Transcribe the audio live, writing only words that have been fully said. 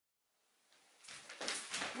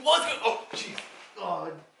What's going? Oh, jeez.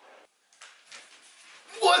 Oh.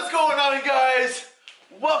 What's going on, guys?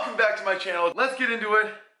 Welcome back to my channel. Let's get into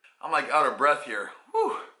it. I'm like out of breath here.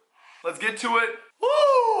 Whew. Let's get to it. Woo!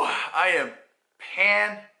 I am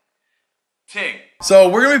panting. So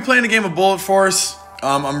we're gonna be playing a game of Bullet Force.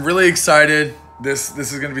 I'm really excited. This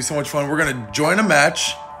is gonna be so much fun. We're gonna join a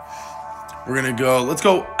match. We're gonna go. Let's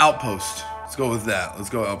go Outpost. Let's go with that. Let's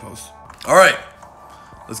go Outpost. All right.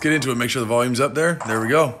 Let's get into it. Make sure the volume's up there. There we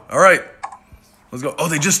go. All right. Let's go. Oh,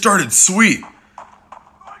 they just started. Sweet.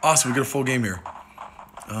 Awesome. We got a full game here.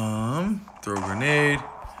 Throw a grenade.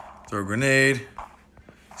 Throw a grenade.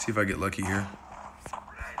 See if I get lucky here.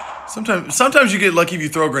 Sometimes you get lucky if you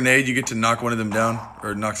throw a grenade. You get to knock one of them down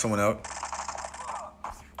or knock someone out.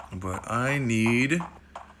 But I need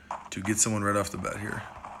to get someone right off the bat here.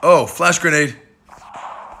 Oh, flash grenade.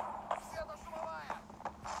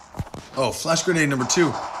 Oh, flash grenade number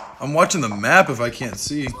 2. I'm watching the map if I can't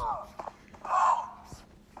see.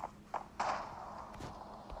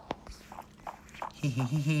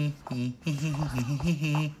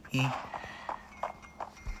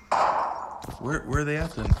 Where are they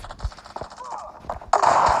at then?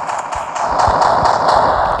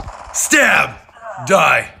 Stab!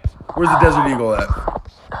 Die! Where's the Desert Eagle at?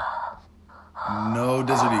 No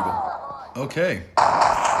Desert Eagle. Okay.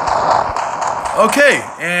 Okay,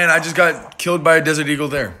 and I just got killed by a Desert Eagle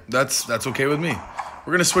there. That's okay with me.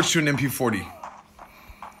 We're gonna switch to an MP40.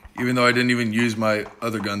 Even though I didn't even use my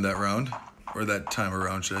other gun that round. Or that time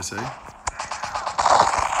around, should I say.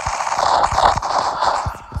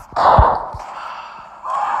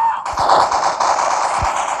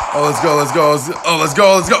 Oh, let's go. Oh, let's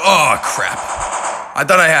go. Oh, crap. I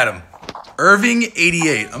thought I had him. Irving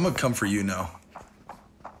 88. I'm gonna come for you now.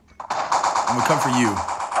 I'm gonna come for you.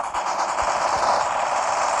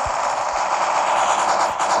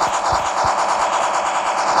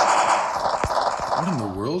 What in the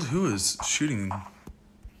world? Who is shooting?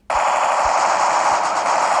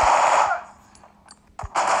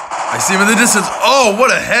 I see him in the distance. Oh,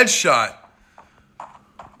 what a headshot.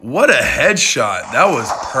 What a headshot. That was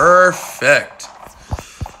perfect.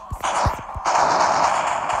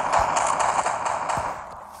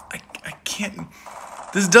 I can't.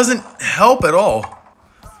 This doesn't help at all.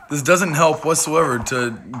 This doesn't help whatsoever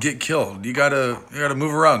to get killed. You gotta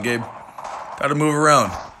move around, Gabe. Gotta move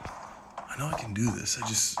around. I know I can do this. I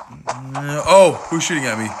just... Oh, who's shooting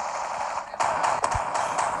at me?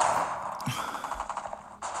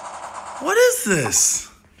 What is this?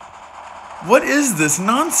 What is this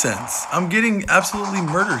nonsense? I'm getting absolutely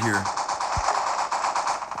murdered here.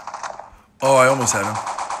 Oh, I almost had him.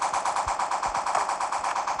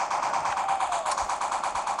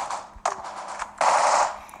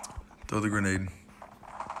 Throw the grenade.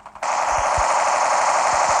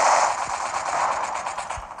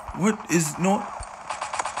 What is no?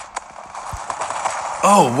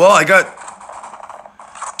 Oh, well, I got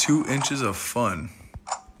 2 inches of fun.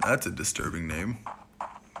 That's a disturbing name.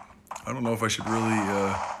 I don't know if I should really,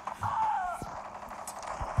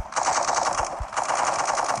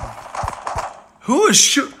 Who is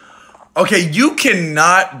shoot? Okay, you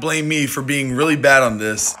cannot blame me for being really bad on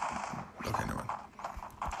this. Okay, never mind.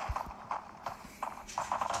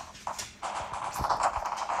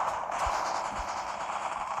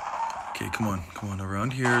 Okay, come on.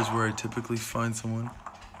 Around here is where I typically find someone.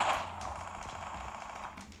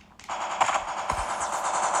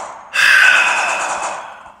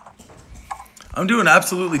 I'm doing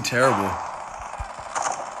absolutely terrible.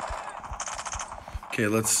 Okay,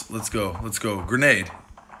 let's go. Grenade.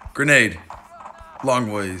 Long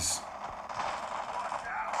ways.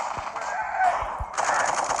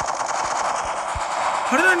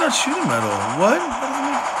 How did I not shoot him at all? What?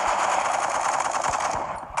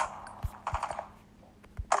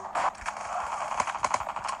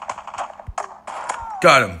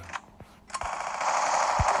 Got him.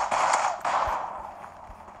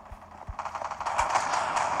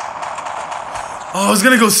 Oh, I was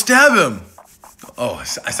gonna go stab him. Oh, I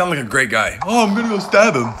sound like a great guy. Oh, I'm gonna go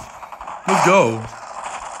stab him. Let's go.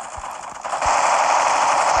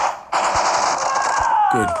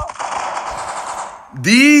 Good.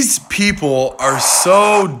 These people are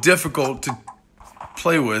so difficult to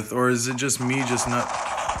play with, or is it just me just not?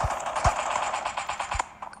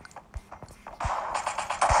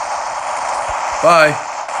 Bye.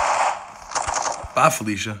 Bye,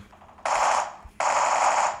 Felicia.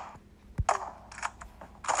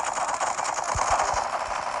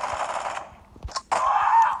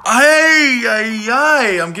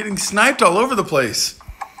 Ay, I'm getting sniped all over the place.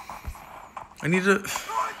 I need to...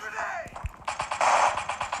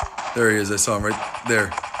 There he is. I saw him right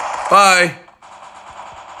there. Bye.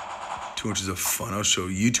 2 inches of fun. I'll show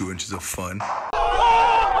you 2 inches of fun.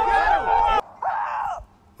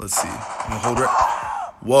 Let's see. I'm gonna hold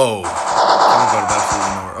right. Whoa.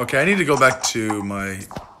 Okay, I need to go back to my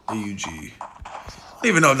AUG. I don't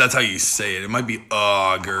even know if that's how you say it. It might be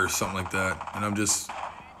UG or something like that. And I'm just...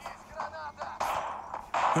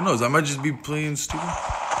 Who knows? I might just be playing stupid.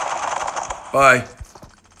 Bye.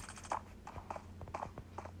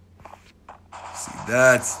 See,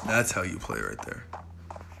 that's how you play right there.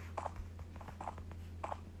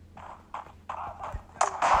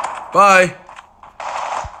 Bye.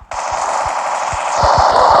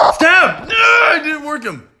 Stab! No, I didn't work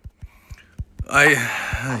him.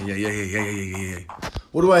 Yeah.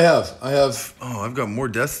 What do I have? I've got more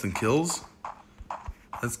deaths than kills.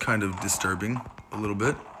 That's kind of disturbing a little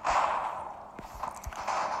bit.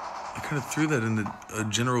 I kind of threw that in the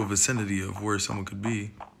general vicinity of where someone could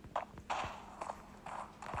be.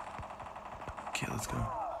 Okay, let's go.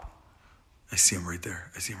 I see him right there.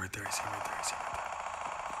 I see him right there.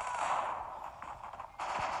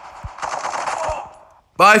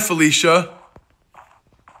 Bye, Felicia.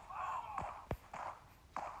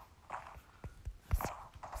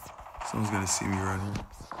 Someone's gonna see me around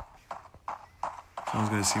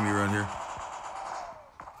here.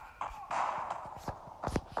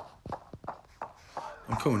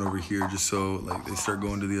 I'm coming over here just so like they start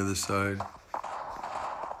going to the other side.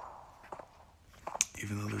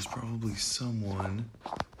 Even though there's probably someone.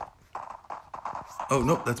 Oh,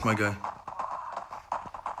 nope, that's my guy.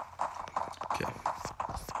 Okay.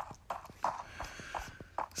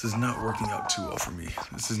 This is not working out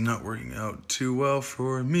too well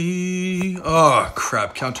for me. Oh,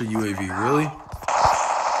 crap. Counter UAV. Really?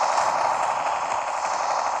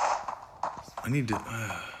 I need to...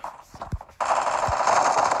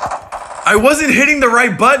 I wasn't hitting the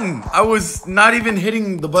right button. I was not even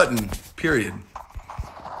hitting the button. Period.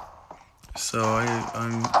 So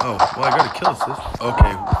I'm... Oh, well, I gotta kill this.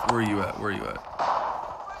 Okay, where are you at?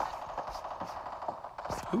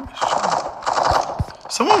 Who is shooting?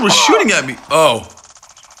 Someone was shooting at me. Oh.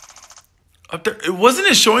 Up there. Wasn't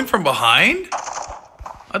it showing from behind?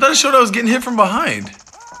 I thought it showed I was getting hit from behind.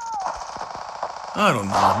 I don't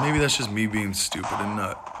know. Maybe that's just me being stupid and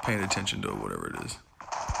not paying attention to whatever it is.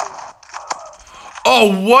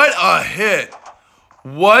 Oh, what a hit.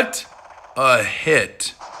 What a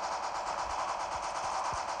hit.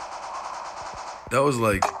 That was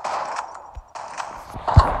like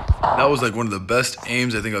one of the best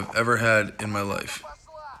aims I think I've ever had in my life.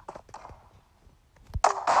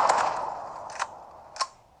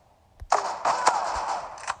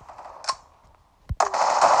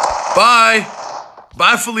 Bye.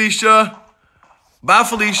 Bye, Felicia. Bye,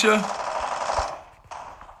 Felicia.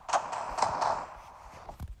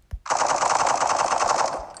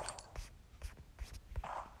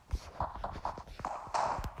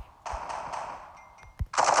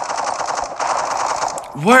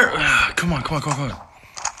 Where? Come on. Okay,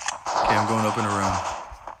 I'm going up and around.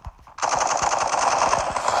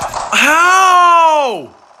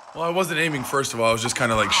 How? Well, I wasn't aiming, first of all. I was just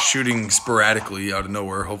kind of like shooting sporadically out of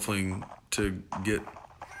nowhere, hopefully to get...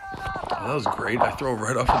 Oh, that was great. I throw it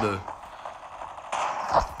right off of the...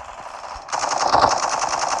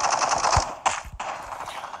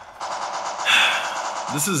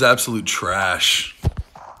 This is absolute trash.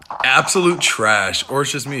 Absolute trash. Or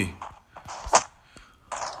it's just me.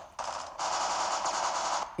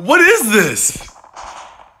 What is this?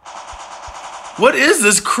 What is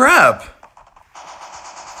this crap?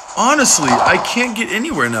 Honestly, I can't get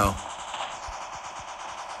anywhere now.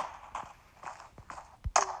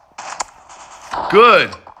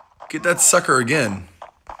 Good. Get that sucker again.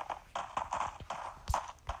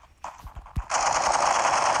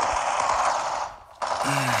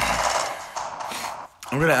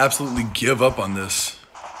 I'm gonna absolutely give up on this.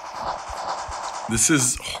 This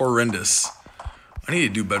is horrendous. I need to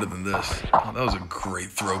do better than this. Oh, that was a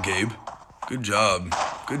great throw, Gabe. Good job.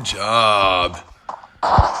 Good job.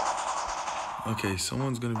 Okay,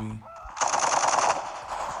 someone's gonna be...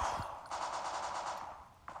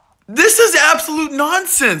 This is absolute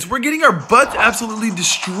nonsense. We're getting our butts absolutely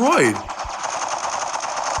destroyed.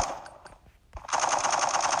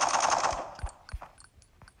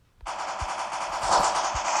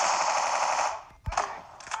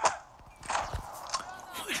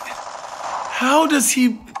 How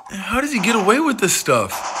does he get away with this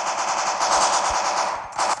stuff?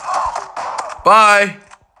 Bye.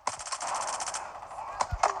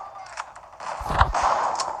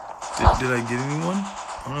 Did I get anyone? I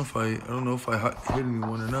don't know if I hit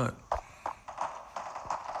anyone or not.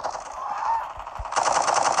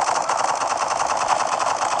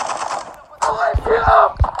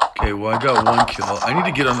 Okay, well, I got 1 kill. I need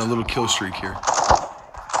to get on a little kill streak here.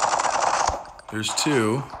 There's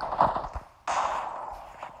 2.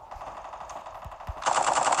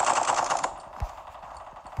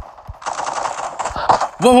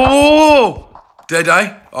 Whoa, whoa, whoa, whoa! Did I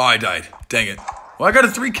die? Oh, I died. Dang it. Well, I got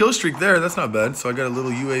a 3 kill streak there. That's not bad. So I got a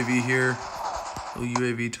little UAV here. Little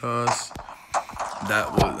UAV toss.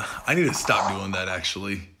 That was... I need to stop doing that,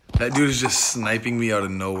 actually. That dude is just sniping me out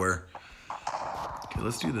of nowhere. Okay,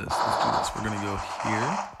 let's do this. Let's do this. We're going to go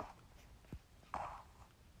here.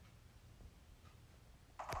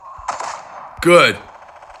 Good.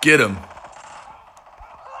 Get him.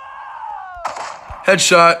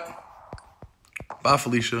 Headshot. Bye,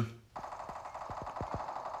 Felicia.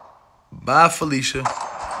 Bye, Felicia.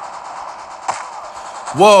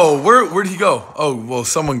 Whoa, where'd he go? Oh, well,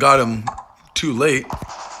 someone got him too late.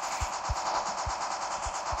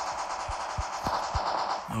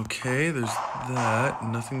 Okay, there's that.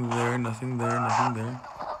 Nothing there, nothing there, nothing there.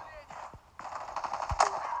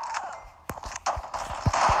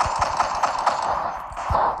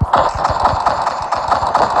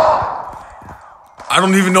 I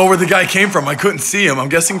don't even know where the guy came from. I couldn't see him. I'm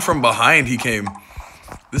guessing from behind he came.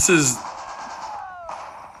 This is...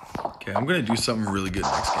 Okay, I'm going to do something really good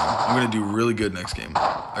next game. I'm going to do really good next game.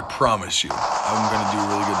 I promise you. I'm going to do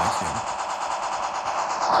really good next game.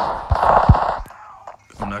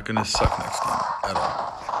 I'm not going to suck next game at all.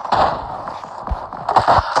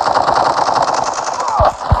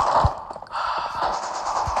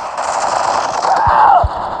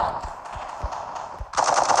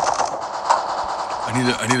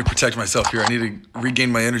 I need to protect myself here. I need to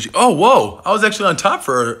regain my energy. Oh, whoa. I was actually on top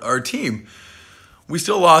for our team. We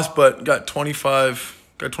still lost, but got 25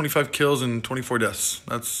 kills and 24 deaths.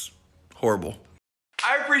 That's horrible.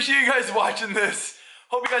 I appreciate you guys watching this.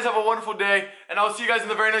 Hope you guys have a wonderful day, and I'll see you guys in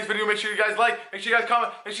the very next video. Make sure you guys like, make sure you guys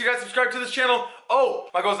comment, make sure you guys subscribe to this channel. Oh,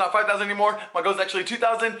 my goal is not 5,000 anymore. My goal is actually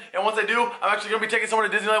 2,000, and once I do, I'm actually going to be taking someone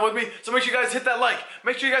to Disneyland with me. So make sure you guys hit that like.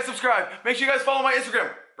 Make sure you guys subscribe. Make sure you guys follow my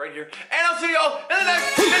Instagram right here. And I'll see y'all in the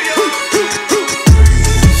next video.